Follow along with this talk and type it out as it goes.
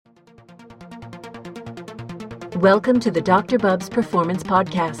Welcome to the Dr. Bubs Performance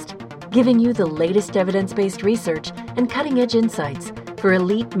Podcast, giving you the latest evidence-based research and cutting-edge insights for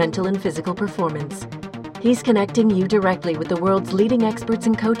elite mental and physical performance. He's connecting you directly with the world's leading experts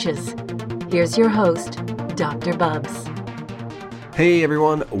and coaches. Here's your host, Dr. Bubs. Hey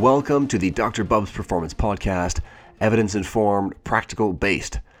everyone, welcome to the Dr. Bubs Performance Podcast, evidence-informed,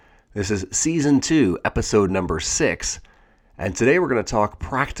 practical-based. This is Season 2, Episode number 6, and today we're going to talk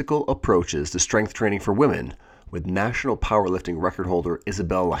practical approaches to strength training for women with national powerlifting record holder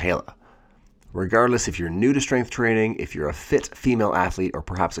Isabel Lahela. Regardless if you're new to strength training, if you're a fit female athlete, or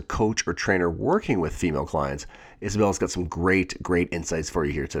perhaps a coach or trainer working with female clients, Isabel's got some great insights for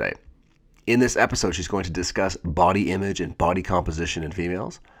you here today. In this episode, she's going to discuss body image and body composition in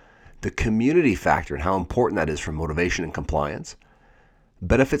females, the community factor and how important that is for motivation and compliance,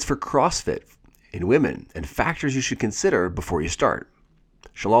 benefits for CrossFit in women, and factors you should consider before you start.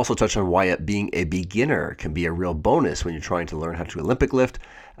 She'll also touch on why being a beginner can be a real bonus when you're trying to learn how to Olympic lift,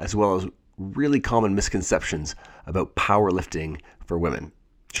 as well as really common misconceptions about powerlifting for women.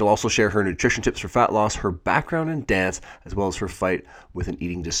 She'll also share her nutrition tips for fat loss, her background in dance, as well as her fight with an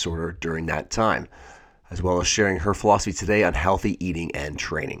eating disorder during that time, as well as sharing her philosophy today on healthy eating and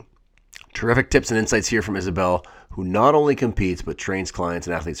training. Terrific tips and insights here from Isabel, who not only competes but trains clients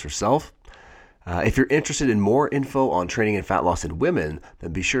and athletes herself. If you're interested in more info on training and fat loss in women,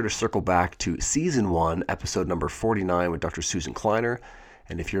 then be sure to circle back to Season 1, Episode number 49 with Dr. Susan Kleiner.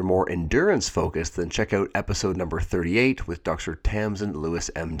 And if you're more endurance focused, then check out Episode number 38 with Dr. Tamsin Lewis,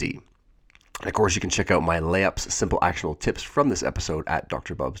 MD. And of course, you can check out my layups, simple actionable tips from this episode at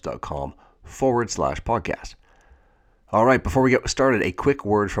drbubs.com/podcast. All right, before we get started, a quick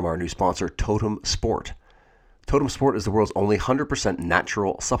word from our new sponsor, Totem Sport. Totem Sport is the world's only 100%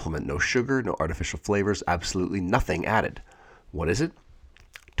 natural supplement. No sugar, no artificial flavors, absolutely nothing added. What is it?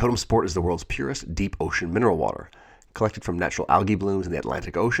 Totem Sport is the world's purest deep ocean mineral water. Collected from natural algae blooms in the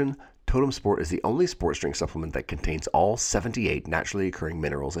Atlantic Ocean, Totem Sport is the only sports drink supplement that contains all 78 naturally occurring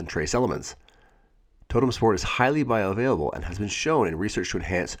minerals and trace elements. Totem Sport is highly bioavailable and has been shown in research to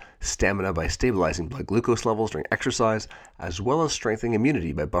enhance stamina by stabilizing blood glucose levels during exercise, as well as strengthening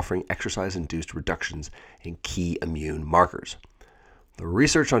immunity by buffering exercise-induced reductions in key immune markers. The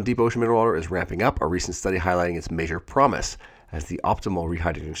research on deep ocean mineral water is ramping up, a recent study highlighting its major promise as the optimal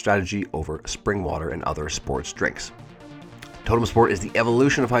rehydrating strategy over spring water and other sports drinks. Totem Sport is the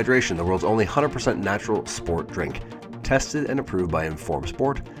evolution of hydration, the world's only 100% natural sport drink, tested and approved by Informed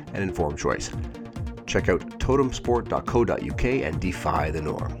Sport and Informed Choice. Check out totemsport.co.uk and defy the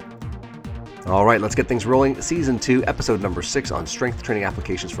norm. All right, let's get things rolling. Season 2, Episode number 6 on strength training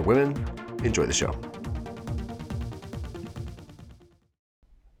applications for women. Enjoy the show.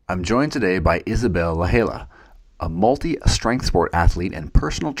 I'm joined today by Isabel Lahela, a multi-strength sport athlete and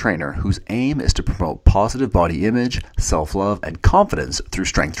personal trainer whose aim is to promote positive body image, self-love, and confidence through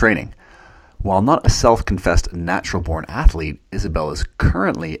strength training. While not a self-confessed natural-born athlete, Isabel is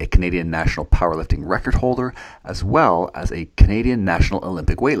currently a Canadian national powerlifting record holder as well as a Canadian national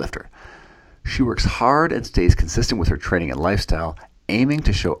Olympic weightlifter. She works hard and stays consistent with her training and lifestyle, aiming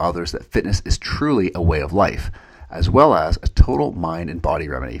to show others that fitness is truly a way of life, as well as a total mind and body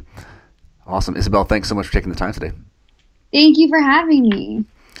remedy. Awesome. Isabel, thanks so much for taking the time today. Thank you for having me.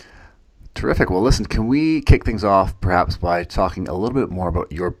 Terrific. Well, listen, can we kick things off perhaps by talking a little bit more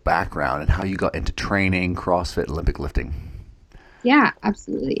about your background and how you got into training, CrossFit, Olympic lifting? Yeah,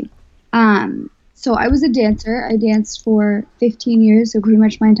 absolutely. So I was a dancer. I danced for 15 years, so pretty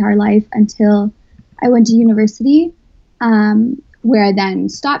much my entire life until I went to university, where I then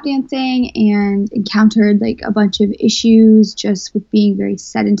stopped dancing and encountered like a bunch of issues just with being very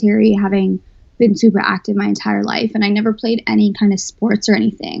sedentary, having been super active my entire life. And I never played any kind of sports or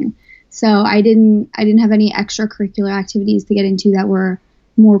anything. So I didn't have any extracurricular activities to get into that were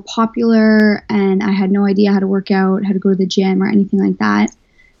more popular, and I had no idea how to work out, how to go to the gym or anything like that.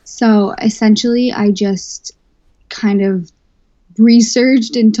 So essentially I just kind of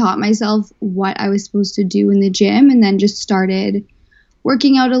researched and taught myself what I was supposed to do in the gym, and then just started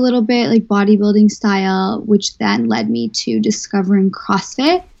working out a little bit, like bodybuilding style, which then led me to discovering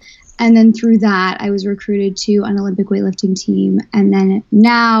CrossFit. And then through that, I was recruited to an Olympic weightlifting team, and then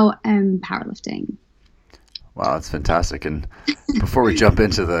now I'm powerlifting. Wow, that's fantastic. And before we jump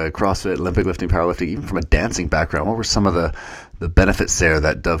into the CrossFit, Olympic lifting, powerlifting, even from a dancing background, what were some of the benefits there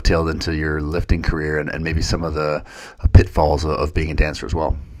that dovetailed into your lifting career and maybe some of the pitfalls of being a dancer as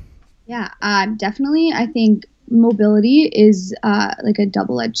well? Yeah, definitely. I think mobility is like a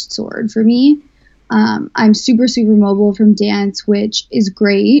double-edged sword for me. I'm super mobile from dance, which is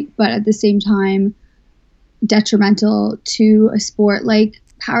great, but at the same time detrimental to a sport like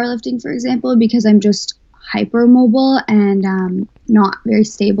powerlifting, for example, because I'm just hypermobile and not very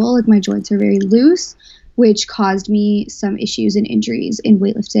stable. Like my joints are very loose, which caused me some issues and injuries in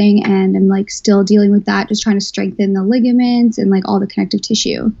weightlifting, and I'm like still dealing with that, just trying to strengthen the ligaments and like all the connective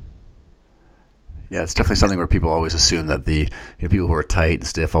tissue. Yeah, it's definitely something where people always assume that people who are tight and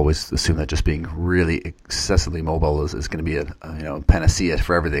stiff always assume that just being really excessively mobile is going to be a panacea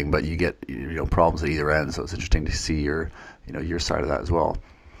for everything, but you get problems at either end. So it's interesting to see your side of that as well.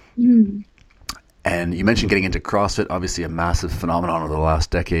 Mm. And you mentioned getting into CrossFit, obviously a massive phenomenon over the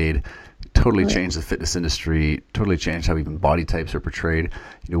last decade. Totally changed the fitness industry, totally changed how even body types are portrayed.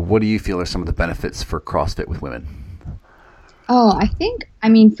 What do you feel are some of the benefits for CrossFit with women? Oh, I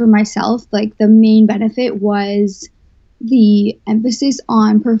mean, for myself, like the main benefit was the emphasis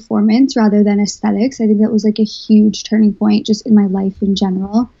on performance rather than aesthetics. I think that was like a huge turning point just in my life in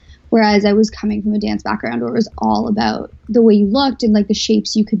general. Whereas I was coming from a dance background where it was all about the way you looked and like the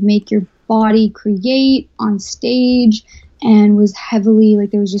shapes you could make your body create on stage, and was heavily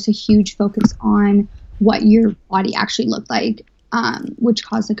like there was just a huge focus on what your body actually looked like. Which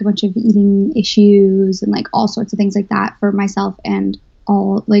caused like a bunch of eating issues and like all sorts of things like that for myself and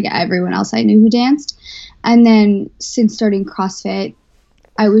all like everyone else I knew who danced. And then since starting CrossFit,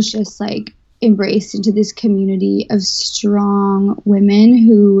 I was just like embraced into this community of strong women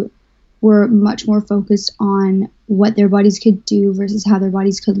who were much more focused on what their bodies could do versus how their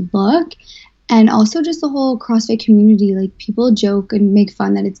bodies could look. And also just the whole CrossFit community, like people joke and make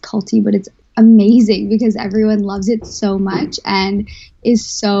fun that it's culty, but it's amazing because everyone loves it so much and is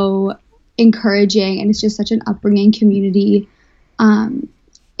so encouraging, and it's just such an upbringing community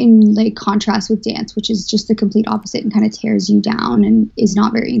in like contrast with dance, which is just the complete opposite and kind of tears you down and is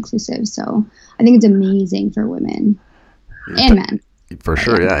not very inclusive. So I think it's amazing for women and men. For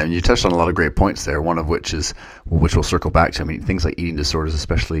sure, yeah. And you touched on a lot of great points there, one of which we'll circle back to. I mean, things like eating disorders,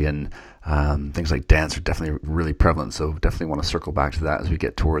 especially in things like dance, are definitely really prevalent. So definitely want to circle back to that as we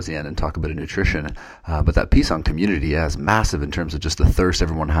get towards the end and talk a bit of nutrition. But that piece on community is massive in terms of just the thirst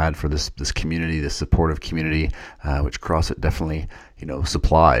everyone had for this community, this supportive community, which CrossFit definitely,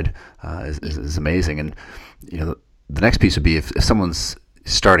 supplied, is amazing. And, the next piece would be if someone's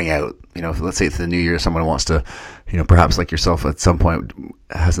starting out, let's say it's the new year, someone wants to, perhaps like yourself at some point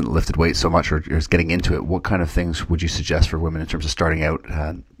hasn't lifted weights so much or is getting into it, what kind of things would you suggest for women in terms of starting out,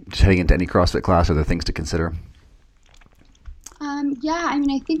 just heading into any CrossFit class? Are there things to consider? Yeah, I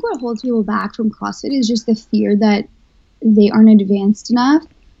mean, I think what holds people back from CrossFit is just the fear that they aren't advanced enough.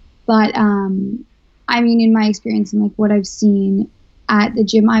 But, I mean, in my experience and like what I've seen at the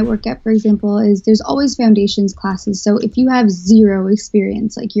gym I work at, for example, is there's always foundations classes. So if you have zero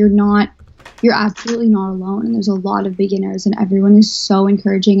experience, like you're absolutely not alone. And there's a lot of beginners and everyone is so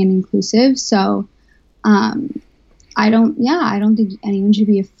encouraging and inclusive. So I don't think anyone should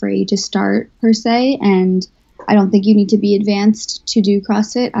be afraid to start per se. And I don't think you need to be advanced to do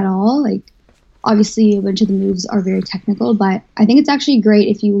CrossFit at all. Like obviously a bunch of the moves are very technical, but I think it's actually great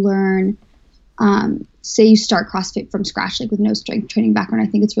if you learn, say you start CrossFit from scratch, like with no strength training background. I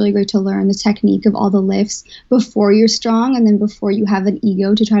think it's really great to learn the technique of all the lifts before you're strong and then before you have an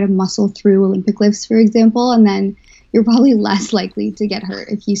ego to try to muscle through Olympic lifts, for example. And then you're probably less likely to get hurt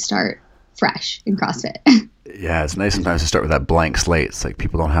if you start fresh in CrossFit. Yeah, it's nice sometimes to start with that blank slate. It's like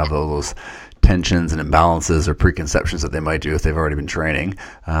people don't have all those tensions and imbalances or preconceptions that they might do if they've already been training.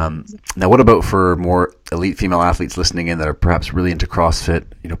 Now, what about for more elite female athletes listening in that are perhaps really into CrossFit,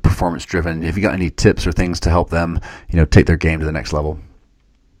 performance driven? Have you got any tips or things to help them, take their game to the next level?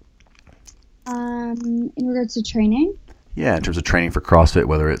 In regards to training? Yeah, in terms of training for CrossFit,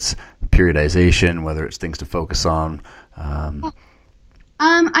 whether it's periodization, whether it's things to focus on.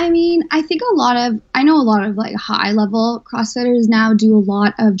 I mean, I know a lot of like high level CrossFitters now do a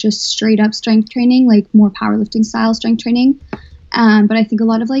lot of just straight up strength training, like more powerlifting style strength training. But I think a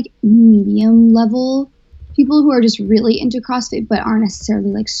lot of like medium level people who are just really into CrossFit, but aren't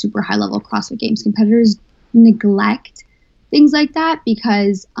necessarily like super high level CrossFit Games competitors neglect things like that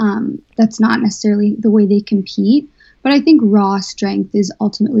because that's not necessarily the way they compete. But I think raw strength is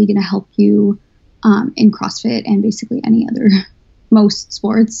ultimately going to help you in CrossFit and basically any other most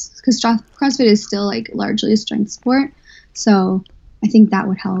sports, because CrossFit is still like largely a strength sport. So I think that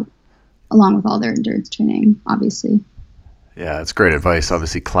would help along with all their endurance training, obviously. Yeah, it's great advice.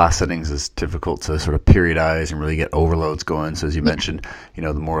 Obviously, class settings is difficult to sort of periodize and really get overloads going. So as you mentioned,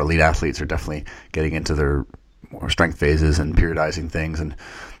 the more elite athletes are definitely getting into their more strength phases and periodizing things. And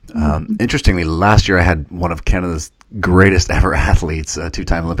interestingly, last year I had one of Canada's greatest ever athletes,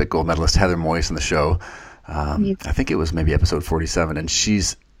 two-time Olympic gold medalist Heather Moyes on the show. I think it was maybe episode 47, and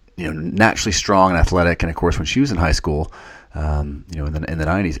she's naturally strong and athletic. And of course, when she was in high school, in the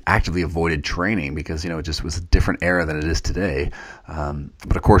 90s, actively avoided training because, it just was a different era than it is today.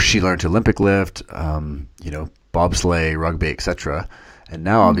 But of course, she learned to Olympic lift, bobsleigh, rugby, etc. And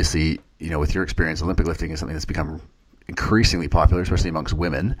now, obviously, with your experience, Olympic lifting is something that's become increasingly popular, especially amongst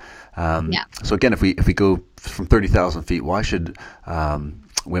women. So again, if we go from 30,000 feet, why should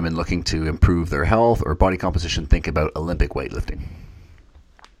women looking to improve their health or body composition think about Olympic weightlifting?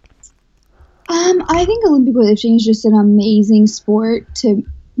 I think Olympic weightlifting is just an amazing sport to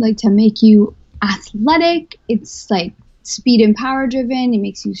make you athletic. It's like speed and power driven. It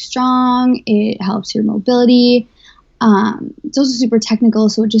makes you strong. It helps your mobility. It's also super technical,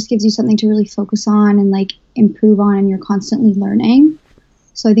 so it just gives you something to really focus on and like improve on, and you're constantly learning.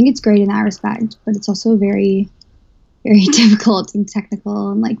 So I think it's great in that respect, but it's also very, very difficult and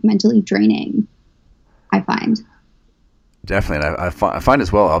technical and like mentally draining, I find. Definitely. And I find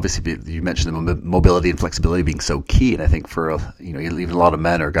as well, obviously, you mentioned the mobility and flexibility being so key. And I think for, even a lot of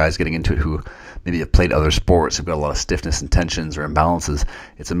men or guys getting into it who maybe have played other sports, have got a lot of stiffness and tensions or imbalances,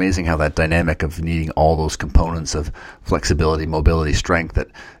 it's amazing how that dynamic of needing all those components of flexibility, mobility, strength that,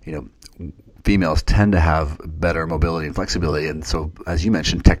 females tend to have better mobility and flexibility. And so, as you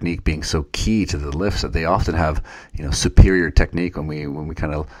mentioned, technique being so key to the lifts, that they often have, superior technique when we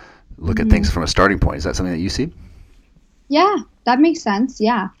kind of look at things from a starting point. Is that something that you see? Yeah, that makes sense.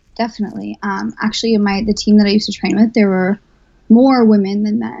 Yeah, definitely. Actually, in the team that I used to train with, there were more women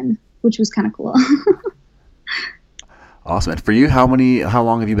than men, which was kind of cool. Awesome. And for you, how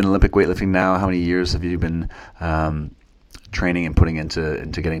long have you been Olympic weightlifting now? How many years have you been training and putting into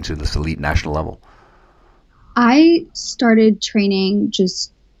getting to this elite national level? I started training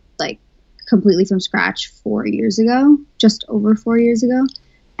just like completely from scratch 4 years ago, just over 4 years ago.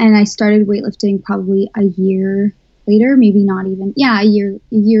 And I started weightlifting probably a year later, maybe not even, a year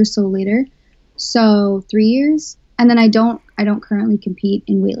or so later. So 3 years. And then I don't currently compete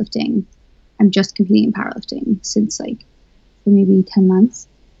in weightlifting. I'm just competing in powerlifting since for maybe 10 months.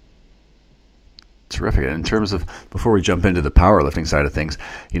 Terrific. And in terms of, before we jump into the powerlifting side of things,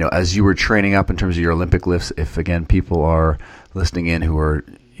 as you were training up in terms of your Olympic lifts, if again, people are listening in who are,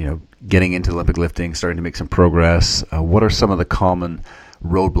 getting into Olympic lifting, starting to make some progress, what are some of the common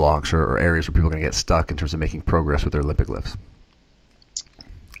roadblocks or areas where people are going to get stuck in terms of making progress with their Olympic lifts?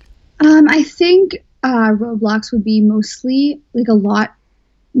 I think roadblocks would be mostly like a lot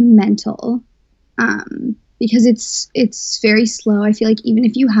mental, because it's very slow. I feel like even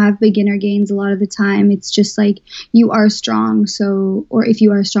if you have beginner gains, a lot of the time it's just like you are strong. So, or if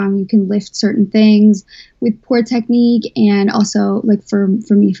you are strong, you can lift certain things with poor technique. And also like for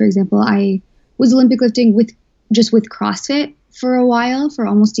me, for example, I was Olympic lifting with CrossFit for a while, for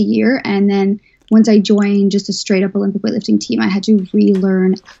almost a year. And then once I joined just a straight up Olympic weightlifting team, I had to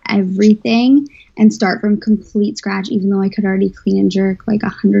relearn everything and start from complete scratch. Even though I could already clean and jerk like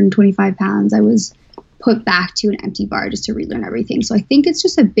 125 pounds, I was put back to an empty bar just to relearn everything. So I think it's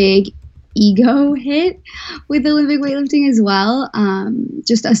just a big ego hit with Olympic weightlifting as well.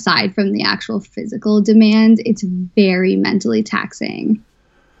 Just aside from the actual physical demand, it's very mentally taxing.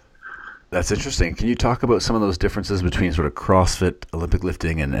 That's interesting. Can you talk about some of those differences between sort of CrossFit Olympic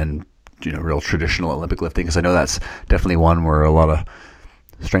lifting and real traditional Olympic lifting? Because I know that's definitely one where a lot of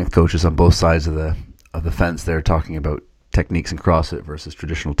strength coaches on both sides of the fence, they're talking about techniques in CrossFit versus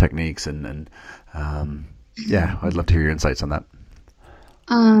traditional techniques. And I'd love to hear your insights on that.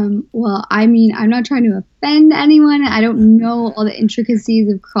 Well, I mean, I'm not trying to offend anyone. I don't know all the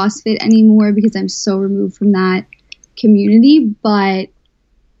intricacies of CrossFit anymore because I'm so removed from that community, but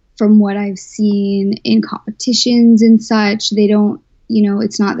from what I've seen in competitions and such, they don't,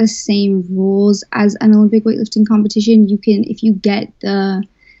 it's not the same rules as an Olympic weightlifting competition. You can, if you get the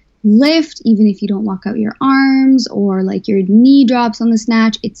lift, even if you don't walk out your arms or like your knee drops on the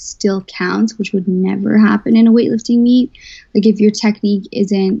snatch, it still counts, which would never happen in a weightlifting meet. Like if your technique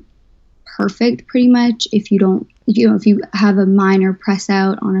isn't perfect, pretty much, if you have a minor press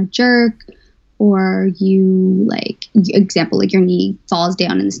out on a jerk, or you example, like your knee falls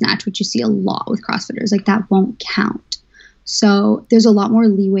down in the snatch, which you see a lot with CrossFitters, like that won't count. So there's a lot more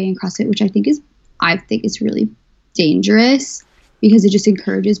leeway in CrossFit, which I think is really dangerous because it just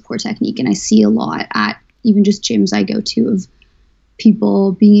encourages poor technique. And I see a lot at even just gyms I go to of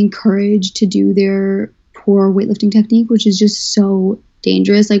people being encouraged to do their poor weightlifting technique, which is just so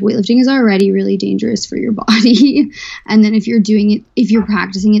dangerous. Like weightlifting is already really dangerous for your body. And then if you're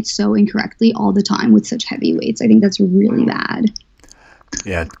practicing it so incorrectly all the time with such heavy weights, I think that's really bad.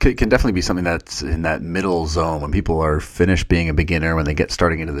 Yeah, it can definitely be something that's in that middle zone when people are finished being a beginner, when they get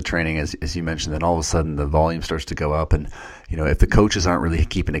starting into the training, as you mentioned, then all of a sudden the volume starts to go up. And, if the coaches aren't really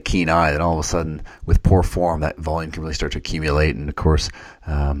keeping a keen eye, then all of a sudden with poor form, that volume can really start to accumulate. And of course,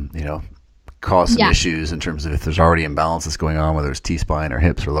 cause some issues in terms of if there's already imbalances going on, whether it's T-spine or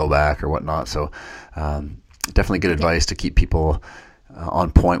hips or low back or whatnot. So definitely good advice to keep people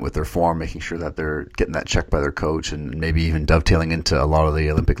on point with their form, making sure that they're getting that checked by their coach, and maybe even dovetailing into a lot of the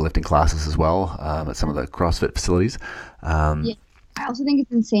Olympic lifting classes as well at some of the CrossFit facilities. I also think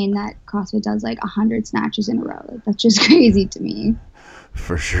it's insane that CrossFit does like 100 snatches in a row. Like, that's just crazy to me.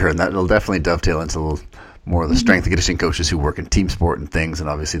 For sure, and that'll definitely dovetail into more of the strength and conditioning coaches who work in team sport and things, and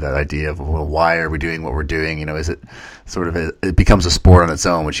obviously that idea of, well, why are we doing what we're doing? Is it sort of it becomes a sport on its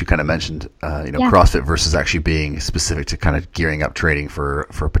own, which you kind of mentioned, CrossFit versus actually being specific to kind of gearing up training for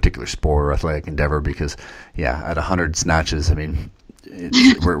a particular sport or athletic endeavor. Because at 100 snatches, I mean,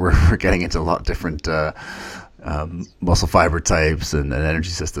 we're getting into a lot different muscle fiber types and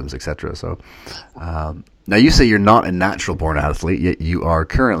energy systems, etc. So now you say you're not a natural born athlete, yet you are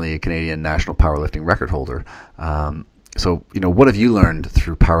currently a Canadian national powerlifting record holder. So what have you learned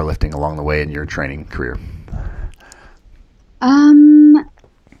through powerlifting along the way in your training career? I'm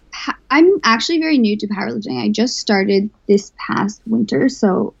actually very new to powerlifting. I just started this past winter,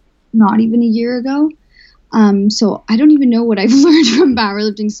 so not even a year ago. So I don't even know what I've learned from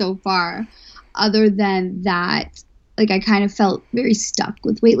powerlifting so far, other than that, like, I kind of felt very stuck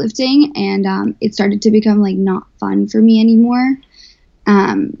with weightlifting, and it started to become like not fun for me anymore,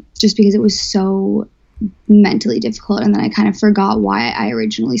 just because it was so mentally difficult. And then I kind of forgot why I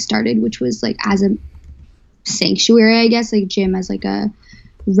originally started, which was like as a sanctuary, I guess, like gym as like a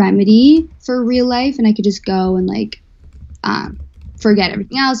remedy for real life, and I could just go and like forget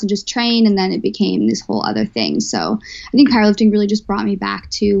everything else and just train, and then it became this whole other thing. So I think powerlifting really just brought me back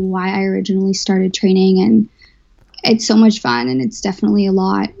to why I originally started training, and it's so much fun, and it's definitely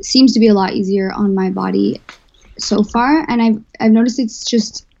seems to be a lot easier on my body so far. And I've noticed it's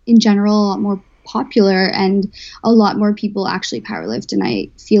just in general a lot more popular, and a lot more people actually powerlift, and I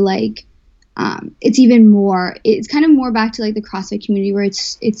feel like it's kind of more back to like the CrossFit community, where it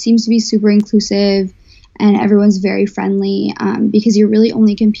seems to be super inclusive and everyone's very friendly, because you're really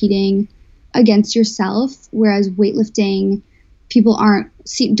only competing against yourself, whereas weightlifting, people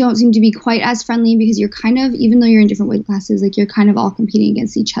don't seem to be quite as friendly, because you're kind of, even though you're in different weight classes, like you're kind of all competing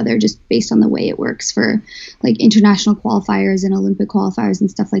against each other just based on the way it works for like international qualifiers and Olympic qualifiers and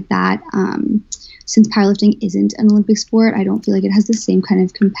stuff like that. Since powerlifting isn't an Olympic sport, I don't feel like it has the same kind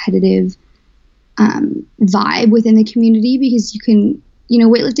of competitive vibe within the community, because you can,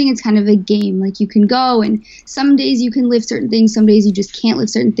 weightlifting, it's kind of a game. Like, you can go, and some days you can lift certain things, some days you just can't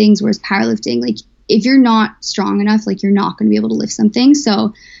lift certain things, whereas powerlifting, like, if you're not strong enough, like, you're not going to be able to lift something.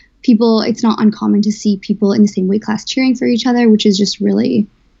 So it's not uncommon to see people in the same weight class cheering for each other, which is just really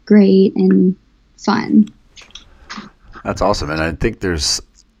great and fun. That's awesome. And I think there's,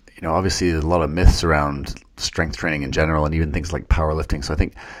 obviously a lot of myths around strength training in general, and even things like powerlifting. So I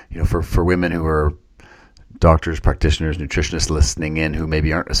think, for women who are doctors, practitioners, nutritionists listening in who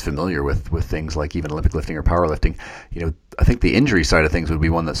maybe aren't as familiar with things like even Olympic lifting or powerlifting, I think the injury side of things would be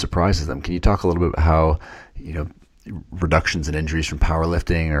one that surprises them. Can you talk a little bit about how, reductions in injuries from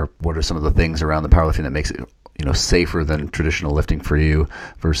powerlifting, or what are some of the things around the powerlifting that makes it, safer than traditional lifting for you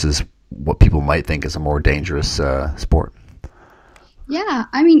versus what people might think is a more dangerous sport? Yeah,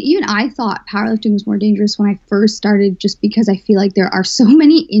 I mean, even I thought powerlifting was more dangerous when I first started, just because I feel like there are so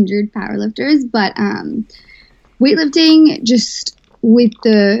many injured powerlifters. But weightlifting, just with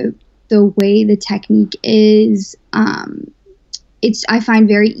the way the technique is, I find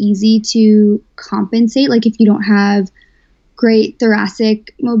very easy to compensate. Like, if you don't have great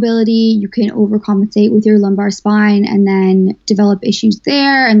thoracic mobility, you can overcompensate with your lumbar spine and then develop issues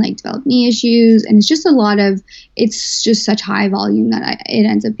there, and like develop knee issues. And it's just it's just such high volume that it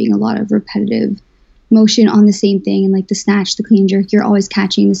ends up being a lot of repetitive motion on the same thing. And like the snatch, the clean jerk, you're always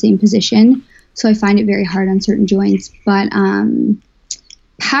catching the same position. So I find it very hard on certain joints. But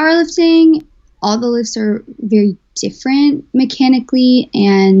powerlifting, all the lifts are very different mechanically,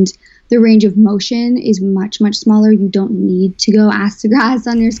 and the range of motion is much, much smaller. You don't need to go ass to grass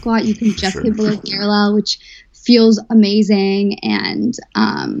on your squat. You can just hit below parallel, which feels amazing. And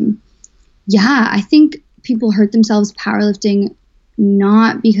I think people hurt themselves powerlifting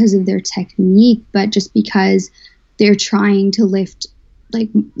not because of their technique, but just because they're trying to lift like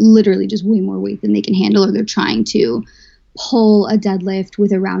literally just way more weight than they can handle, or they're trying to pull a deadlift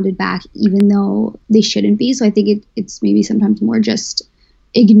with a rounded back, even though they shouldn't be. So I think it's maybe sometimes more just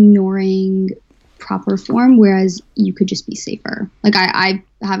ignoring proper form, whereas you could just be safer. Like I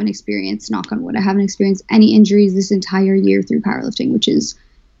haven't experienced, knock on wood, I haven't experienced any injuries this entire year through powerlifting, which is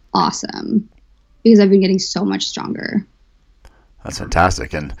awesome because I've been getting so much stronger. That's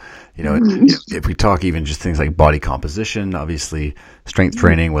fantastic. And, if we talk even just things like body composition, obviously strength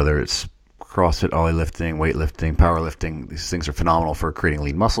training, whether it's CrossFit, ollie lifting, weightlifting, powerlifting, these things are phenomenal for creating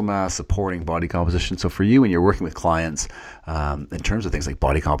lean muscle mass, supporting body composition. So for you, when you're working with clients, in terms of things like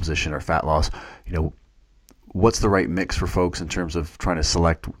body composition or fat loss, what's the right mix for folks in terms of trying to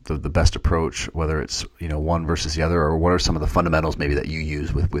select the best approach, whether it's, one versus the other, or what are some of the fundamentals maybe that you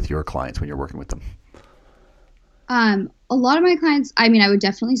use with your clients when you're working with them? A lot of my clients, I would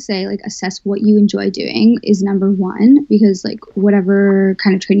definitely say like assess what you enjoy doing is number one, because like whatever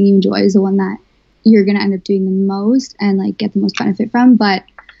kind of training you enjoy is the one that you're going to end up doing the most and like get the most benefit from. But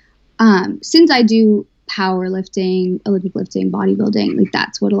since I do powerlifting, Olympic lifting, bodybuilding, like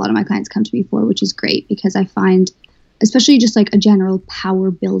that's what a lot of my clients come to me for, which is great because I find, especially just like a general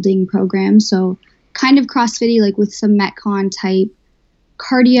power building program, so kind of CrossFit-y, like with some Metcon type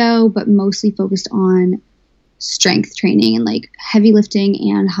cardio, but mostly focused on strength training and like heavy lifting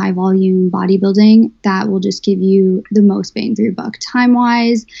and high volume bodybuilding, that will just give you the most bang for your buck time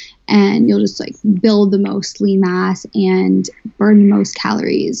wise, and you'll just like build the most lean mass and burn the most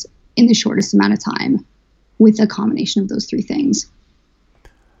calories in the shortest amount of time with a combination of those three things.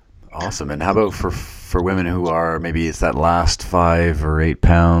 Awesome. And how about for women who are, maybe it's that last 5 or 8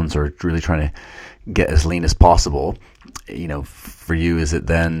 pounds or really trying to get as lean as possible? For you, is it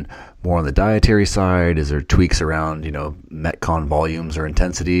then more on the dietary side? Is there tweaks around, Metcon volumes or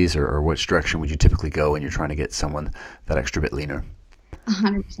intensities, or which direction would you typically go when you're trying to get someone that extra bit leaner?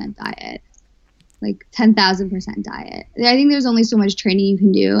 100% diet, like 10,000% diet. I think there's only so much training you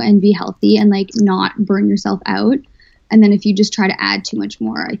can do and be healthy and like not burn yourself out. And then if you just try to add too much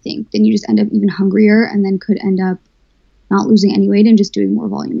more, I think then you just end up even hungrier and then could end up not losing any weight and just doing more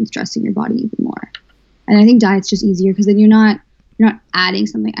volume and stressing your body even more. And I think diet's just easier because then you're not adding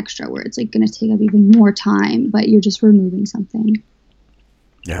something extra where it's like going to take up even more time, but you're just removing something.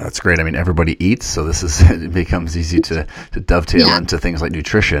 Yeah, that's great. Everybody eats, so it becomes easy to dovetail into things like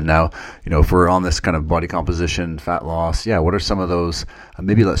nutrition. Now, if we're on this kind of body composition, fat loss, what are some of those?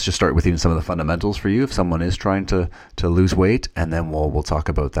 Maybe let's just start with even some of the fundamentals for you if someone is trying to lose weight, and then we'll talk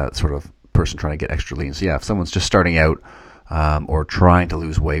about that sort of person trying to get extra lean. So if someone's just starting out or trying to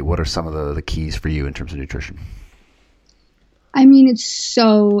lose weight, what are some of the keys for you in terms of nutrition? It's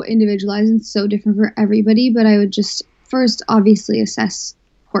so individualized and so different for everybody, but I would just first obviously assess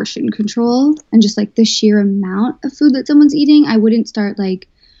portion control and just like the sheer amount of food that someone's eating. I wouldn't start like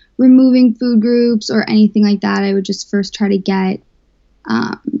removing food groups or anything like that. I would just first try to get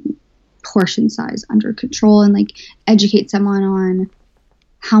portion size under control and like educate someone on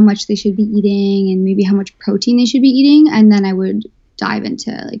how much they should be eating and maybe how much protein they should be eating. And then I would dive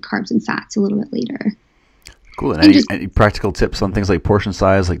into like carbs and fats a little bit later. Cool. And any practical tips on things like portion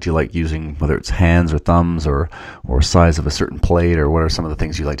size? Like, do you like using, whether it's hands or thumbs or size of a certain plate, or what are some of the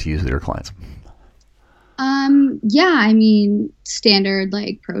things you like to use with your clients? Standard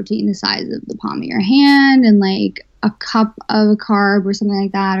like protein the size of the palm of your hand and like a cup of a carb or something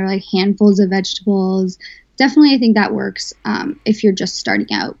like that, or like handfuls of vegetables. Definitely, I think that works if you're just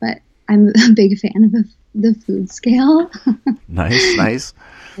starting out, but I'm a big fan of the food scale. Nice.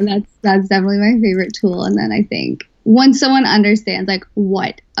 And that's definitely my favorite tool. And then I think once someone understands like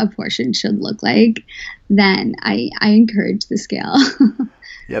what a portion should look like, then I encourage the scale.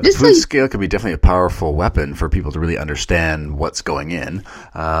 Yeah, the food scale can be definitely a powerful weapon for people to really understand what's going in.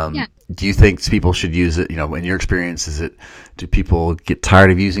 Do you think people should use it? In your experience, do people get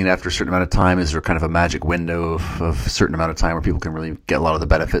tired of using it after a certain amount of time? Is there kind of a magic window of a certain amount of time where people can really get a lot of the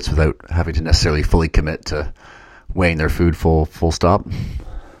benefits without having to necessarily fully commit to weighing their food full stop?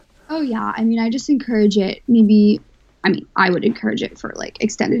 Oh yeah. I just encourage it. I would encourage it for like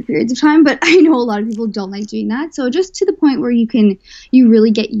extended periods of time, but I know a lot of people don't like doing that. So just to the point where you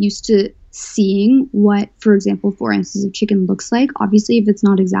really get used to seeing what, for example, 4 ounces of chicken looks like. Obviously, if it's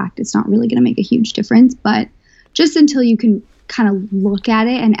not exact, it's not really going to make a huge difference, but just until you can kind of look at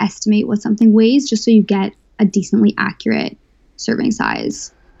it and estimate what something weighs, just so you get a decently accurate serving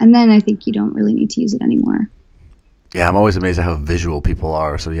size. And then I think you don't really need to use it anymore. Yeah, I'm always amazed at how visual people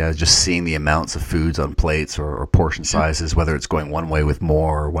are. So just seeing the amounts of foods on plates or portion sizes, whether it's going one way with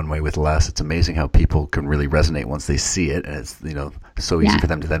more or one way with less, it's amazing how people can really resonate once they see it, and it's so easy for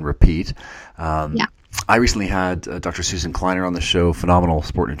them to then repeat. I recently had Dr. Susan Kleiner on the show, phenomenal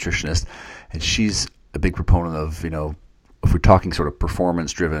sport nutritionist, and she's a big proponent of if we're talking sort of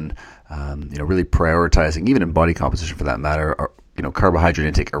performance driven, really prioritizing, even in body composition for that matter, carbohydrate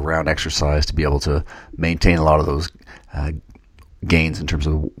intake around exercise to be able to maintain a lot of those gains in terms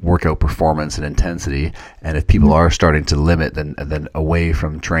of workout performance and intensity. And if people are starting to limit then away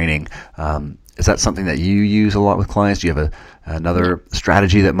from training, is that something that you use a lot with clients? Do you have another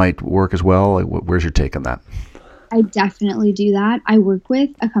strategy that might work as well? Where's your take on that? I definitely do that. I work with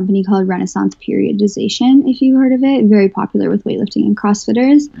a company called Renaissance Periodization, if you've heard of it, very popular with weightlifting and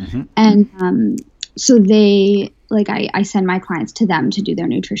CrossFitters. Mm-hmm. And so they, I send my clients to them to do their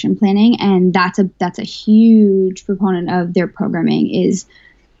nutrition planning. And that's a huge proponent of their programming, is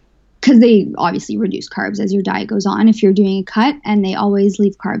because they obviously reduce carbs as your diet goes on if you're doing a cut, and they always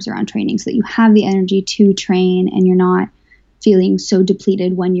leave carbs around training so that you have the energy to train and you're not feeling so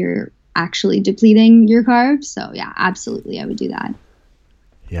depleted when you're actually depleting your carbs. So yeah, absolutely, I would do that.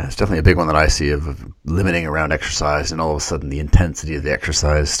 Yeah, it's definitely a big one that I see of limiting around exercise, and all of a sudden the intensity of the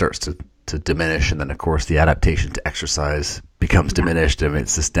exercise starts to diminish, and then of course the adaptation to exercise becomes diminished. I mean,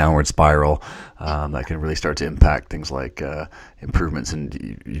 it's this downward spiral that can really start to impact things like improvements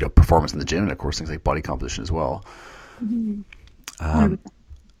in performance in the gym, and of course things like body composition as well. Mm-hmm.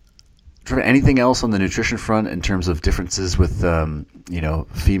 Anything else on the nutrition front in terms of differences with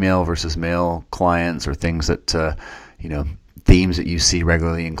female versus male clients, or things that themes that you see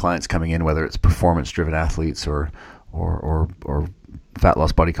regularly in clients coming in, whether it's performance driven athletes or fat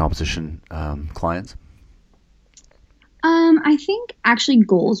loss body composition clients? I think actually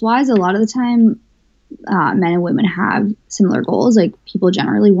goals wise, a lot of the time men and women have similar goals. Like, people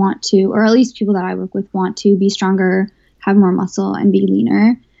generally want to, or at least people that I work with, want to be stronger, have more muscle, and be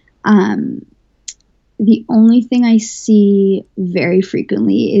leaner. The only thing I see very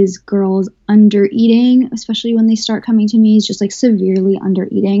frequently is girls under eating, especially when they start coming to me, is just severely under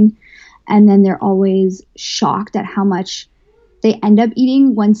eating. And then they're always shocked at how much they end up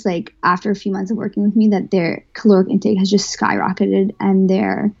eating once, after a few months of working with me, that their caloric intake has just skyrocketed and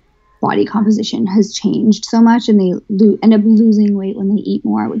their body composition has changed so much, and they end up losing weight when they eat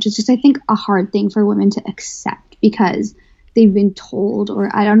more, which is just, I think, a hard thing for women to accept, because they've been told,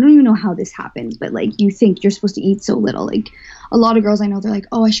 or I don't even know how this happens, but you think you're supposed to eat so little. A lot of girls I know, they're like,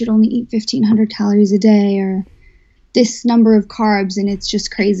 oh, I should only eat 1,500 calories a day, or this number of carbs, and it's just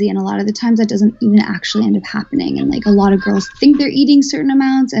crazy. And a lot of the times that doesn't even actually end up happening. And a lot of girls think they're eating certain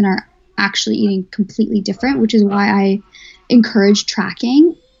amounts and are actually eating completely different, which is why I encourage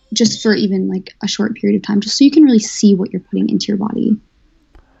tracking just for even a short period of time, just so you can really see what you're putting into your body.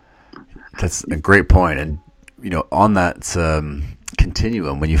 That's a great point. And on that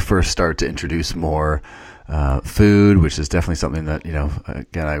continuum, when you first start to introduce more food, which is definitely something that,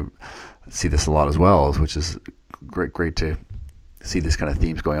 again, I see this a lot as well, which is great to see this kind of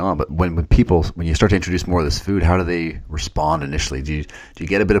themes going on. But when you start to introduce more of this food, how do they respond initially? Do you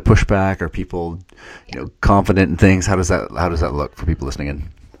get a bit of pushback? Are people, confident in things? How does that look for people listening in?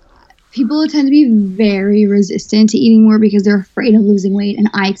 People tend to be very resistant to eating more because they're afraid of losing weight. And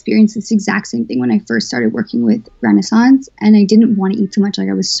I experienced this exact same thing when I first started working with Renaissance, and I didn't want to eat too much.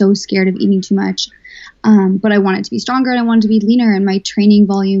 I was so scared of eating too much. But I wanted to be stronger and I wanted to be leaner, and my training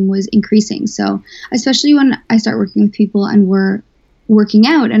volume was increasing. So especially when I start working with people and we're working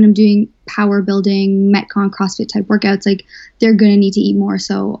out and I'm doing power building, Metcon, CrossFit type workouts, they're going to need to eat more.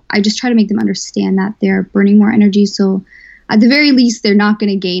 So I just try to make them understand that they're burning more energy. So at the very least, they're not going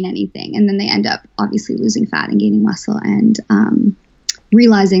to gain anything. And then they end up obviously losing fat and gaining muscle, and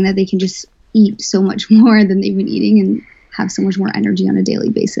realizing that they can just eat so much more than they've been eating and have so much more energy on a daily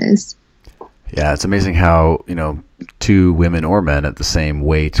basis. Yeah, it's amazing how, two women or men at the same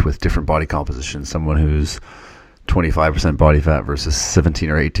weight with different body composition, someone who's 25% body fat versus 17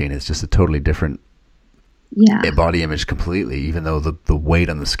 or 18, is just a totally different body image completely, even though the weight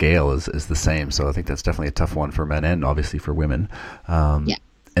on the scale is the same. So I think that's definitely a tough one for men and obviously for women.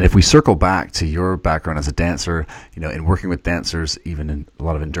 And if we circle back to your background as a dancer, in working with dancers, even in a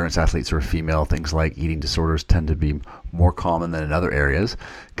lot of endurance athletes who are female, things like eating disorders tend to be more common than in other areas.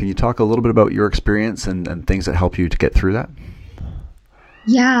 Can you talk a little bit about your experience and things that help you to get through that?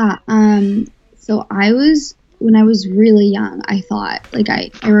 Yeah. So when I was really young, I thought,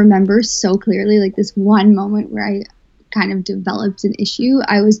 I remember so clearly, this one moment where I kind of developed an issue.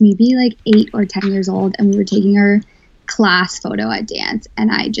 I was maybe 8 or 10 years old, and we were taking our class photo at dance,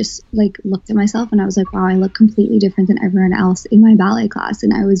 and I just looked at myself and I was like, wow, I look completely different than everyone else in my ballet class.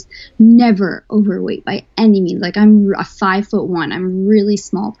 And I was never overweight by any means. I'm a 5'1", I'm a really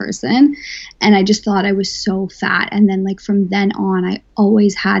small person, and I just thought I was so fat. And then from then on, I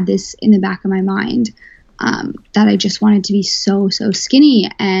always had this in the back of my mind, that I just wanted to be so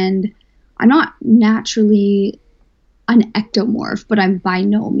skinny. And I'm not naturally an ectomorph, but I'm by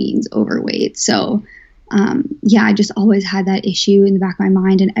no means overweight. So yeah, I just always had that issue in the back of my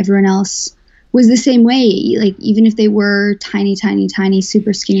mind, and everyone else was the same way. Like, even if they were tiny, tiny, tiny,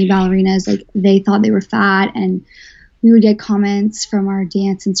 super skinny ballerinas, like, they thought they were fat. And we would get comments from our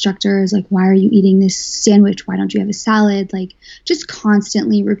dance instructors, like, why are you eating this sandwich? Why don't you have a salad? Like, just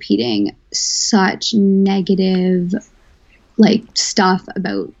constantly repeating such negative, like, stuff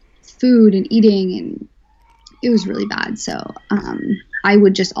about food and eating. And it was really bad. So, I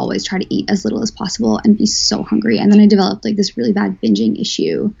would just always try to eat as little as possible and be so hungry. And then I developed like this really bad binging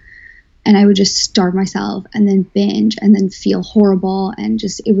issue, and I would just starve myself and then binge and then feel horrible. And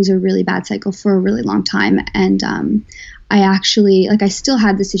just, it was a really bad cycle for a really long time. And I actually, like, I still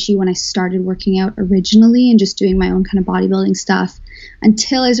had this issue when I started working out originally and just doing my own kind of bodybuilding stuff,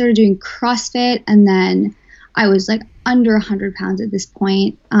 until I started doing CrossFit. And then I was like under 100 pounds at this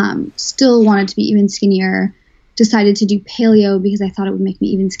point, still wanted to be even skinnier. Decided to do paleo because I thought it would make me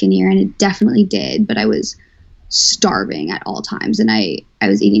even skinnier, and it definitely did, but I was starving at all times, and I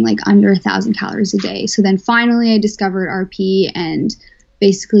was eating like under 1,000 calories a day. So then finally I discovered RP and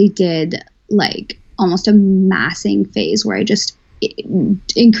basically did like almost a massing phase where I just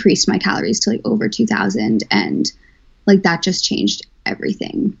increased my calories to like over 2,000, and like that just changed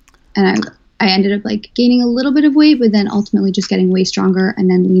everything. And I ended up like gaining a little bit of weight, but then ultimately just getting way stronger and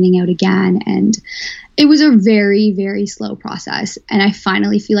then leaning out again. And it was a very, very slow process. And I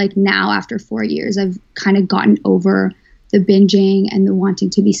finally feel like now, after 4 years, I've kind of gotten over the binging and the wanting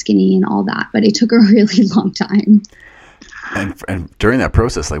to be skinny and all that. But it took a really long time. And during that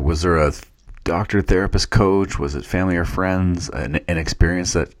process, like, was there a doctor, therapist, coach? Was it family or friends? An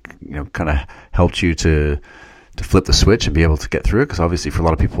experience that, you know, kind of helped you to flip the switch and be able to get through it? Because obviously for a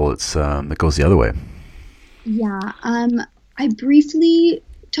lot of people, it's it goes the other way. Yeah. I briefly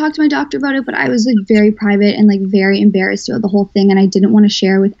talked to my doctor about it, but I was like very private and like very embarrassed about the whole thing, and I didn't want to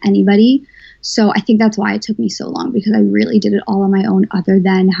share with anybody. So I think that's why it took me so long, because I really did it all on my own, other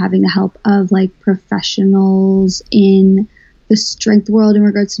than having the help of like professionals in the strength world in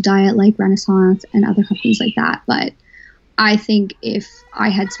regards to diet, like Renaissance and other companies like that. But I think if I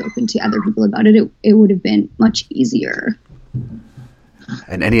had spoken to other people about it, it would have been much easier.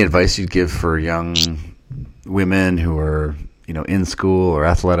 And any advice you'd give for young women who are, you know, in school or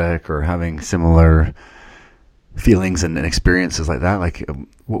athletic or having similar feelings and experiences like that? Like,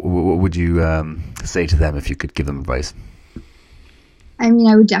 what would you say to them if you could give them advice? I mean,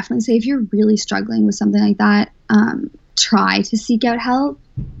 I would definitely say if you're really struggling with something like that, try to seek out help.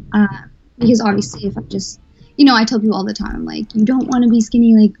 Because obviously if I just, you know, I tell people all the time, I'm like, you don't want to be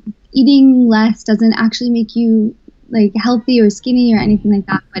skinny. Like, eating less doesn't actually make you like healthy or skinny or anything like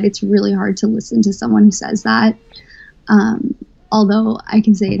that. But it's really hard to listen to someone who says that. Although I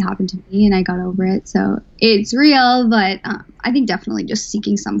can say it happened to me and I got over it. So it's real, but I think definitely just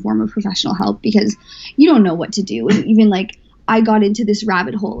seeking some form of professional help, because you don't know what to do. And even like, I got into this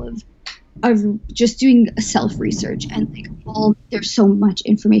rabbit hole of just doing self-research, and like there's so much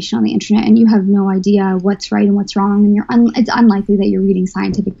information on the internet, and you have no idea what's right and what's wrong. And it's unlikely that you're reading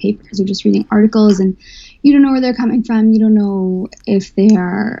scientific papers. You're just reading articles, and you don't know where they're coming from. You don't know if they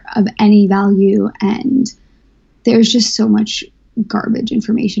are of any value, and there's just so much garbage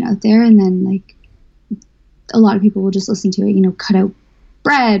information out there. And then like a lot of people will just listen to it, you know, cut out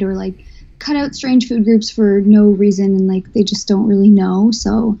bread or like cut out strange food groups for no reason, and like they just don't really know.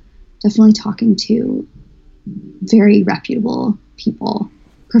 So definitely talking to very reputable people,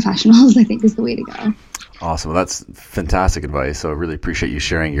 professionals, I think is the way to go. Awesome. Well, that's fantastic advice. So I really appreciate you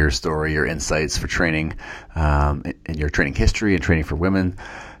sharing your story, your insights for training, and your training history and training for women.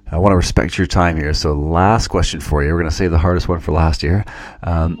 I want to respect your time here. So last question for you. We're going to save the hardest one for last year.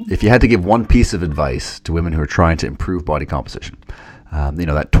 If you had to give one piece of advice to women who are trying to improve body composition, you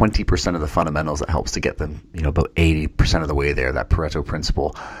know, that 20% of the fundamentals that helps to get them, you know, about 80% of the way there, that Pareto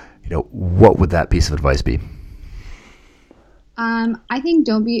principle, you know, what would that piece of advice be? I think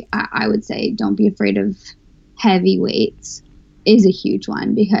I would say don't be afraid of heavy weights is a huge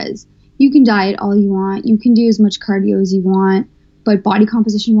one, because you can diet all you want. You can do as much cardio as you want. But body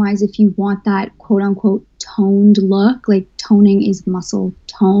composition wise, if you want that quote unquote toned look, like toning is muscle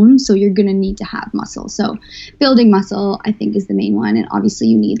tone. So you're going to need to have muscle. So building muscle, I think, is the main one. And obviously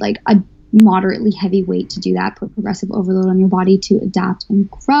you need like a moderately heavy weight to do that, put progressive overload on your body to adapt and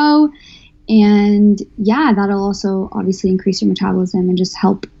grow. And yeah, that'll also obviously increase your metabolism and just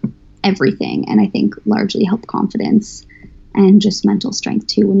help everything. And I think largely help confidence and just mental strength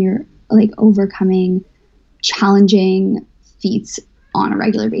too, when you're like overcoming challenging feats on a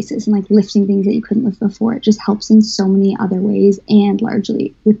regular basis and like lifting things that you couldn't lift before. It just helps in so many other ways, and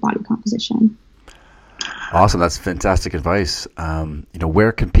largely with body composition. Awesome. That's fantastic advice.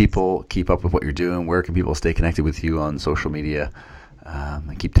 Where can people keep up with what you're doing? Where can people stay connected with you on social media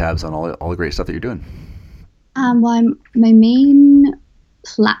and keep tabs on all the great stuff that you're doing? My main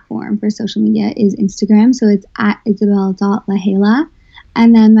platform for social media is Instagram. So it's at Isabel.Lahela.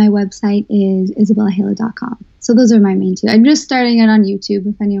 And then my website is isabellahela.com. So those are my main two. I'm just starting it on YouTube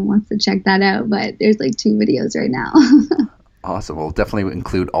if anyone wants to check that out, but there's like 2 videos right now. Awesome. We'll definitely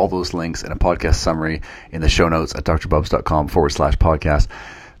include all those links in a podcast summary in the show notes at drbubs.com/podcast.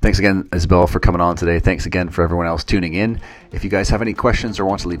 Thanks again, Isabel, for coming on today. Thanks again for everyone else tuning in. If you guys have any questions or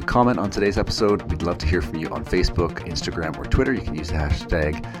want to leave a comment on today's episode, we'd love to hear from you on Facebook, Instagram, or Twitter. You can use the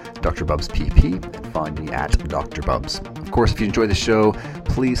hashtag DrBubsPP and find me at DrBubs. Of course, if you enjoy the show,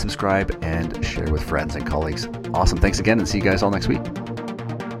 please subscribe and share with friends and colleagues. Awesome. Thanks again, and see you guys all next week.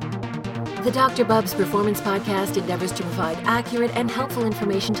 The Dr. Bubs Performance Podcast endeavors to provide accurate and helpful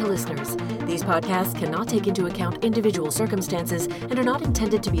information to listeners. These podcasts cannot take into account individual circumstances and are not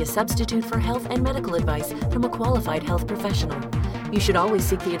intended to be a substitute for health and medical advice from a qualified health professional. You should always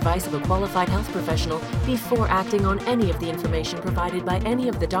seek the advice of a qualified health professional before acting on any of the information provided by any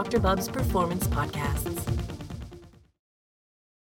of the Dr. Bubs Performance Podcasts.